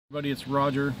Everybody, it's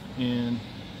Roger, and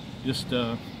just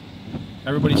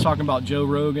everybody's talking about Joe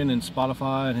Rogan and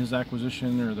Spotify and his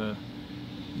acquisition, or the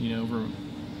over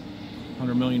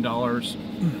 $100 million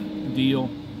deal.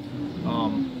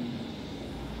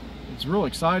 It's real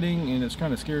exciting, and it's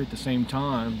kind of scary at the same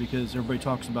time, because everybody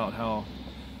talks about how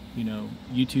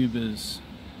YouTube is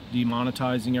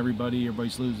demonetizing everybody,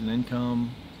 everybody's losing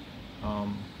income.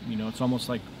 It's almost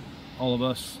like all of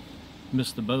us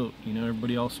missed the boat.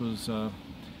 Everybody else was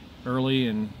early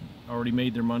and already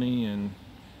made their money and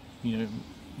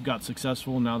got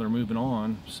successful, and now they're moving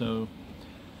on. So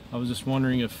I was just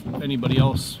wondering if anybody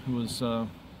else was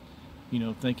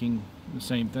thinking the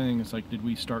same thing. It's like, did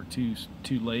we start too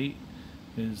late?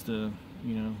 Is the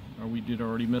did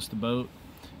already miss the boat?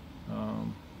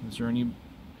 Is there any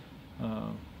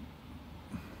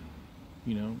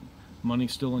money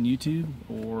still in YouTube,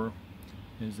 or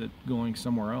is it going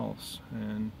somewhere else?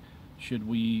 And should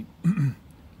we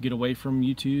get away from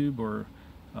YouTube, or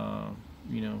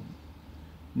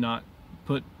not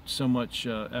put so much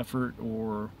effort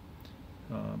or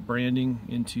branding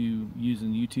into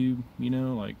using YouTube?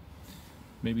 Like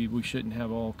maybe we shouldn't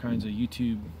have all kinds of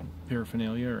YouTube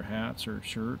paraphernalia, or hats, or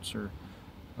shirts, or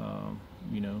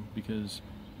because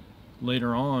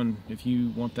later on, if you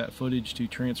want that footage to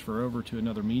transfer over to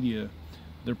another media,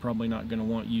 they're probably not going to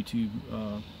want YouTube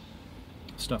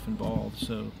stuff involved.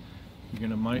 So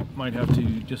you're might have to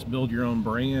just build your own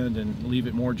brand and leave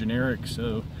it more generic,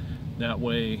 so that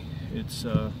way it's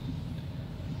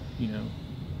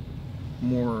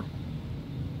more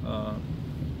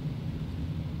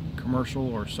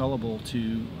commercial or sellable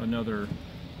to another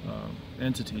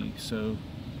entity. So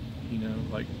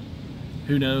like,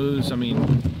 who knows? I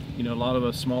mean, a lot of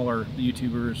us smaller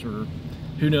YouTubers, or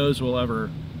who knows, will ever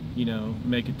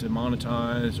make it to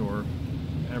monetize or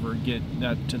ever get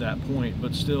that to that point.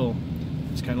 But still,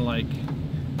 it's kind of like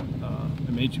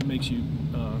it makes you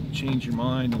change your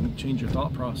mind and change your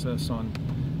thought process on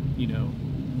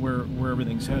where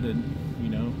everything's headed.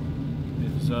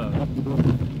 Is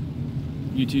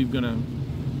YouTube gonna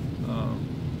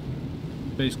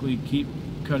basically keep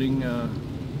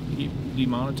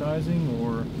demonetizing,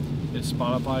 or is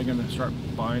Spotify gonna start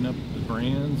buying up the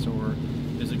brands, or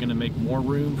is it gonna make more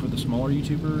room for the smaller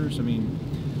YouTubers? I mean,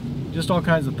 just all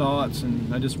kinds of thoughts,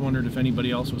 and I just wondered if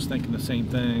anybody else was thinking the same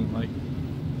thing. Like,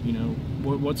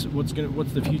 what's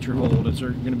the future hold? Is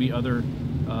there going to be other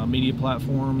media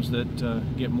platforms that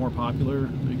get more popular?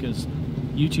 Because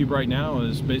YouTube right now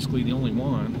is basically the only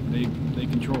one. They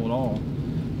control it all.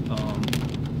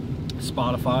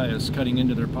 Spotify is cutting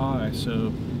into their pie.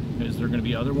 So is there going to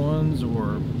be other ones,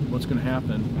 or what's going to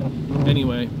happen?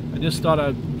 Anyway, I just thought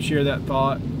I'd share that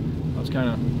thought. I was kind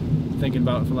of thinking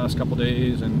about it for the last couple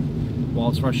days, and while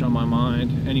it's fresh on my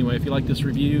mind. Anyway, if you like this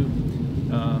review,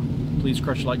 please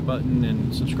crush the like button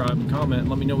and subscribe and comment.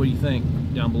 Let me know what you think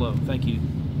down below. Thank you.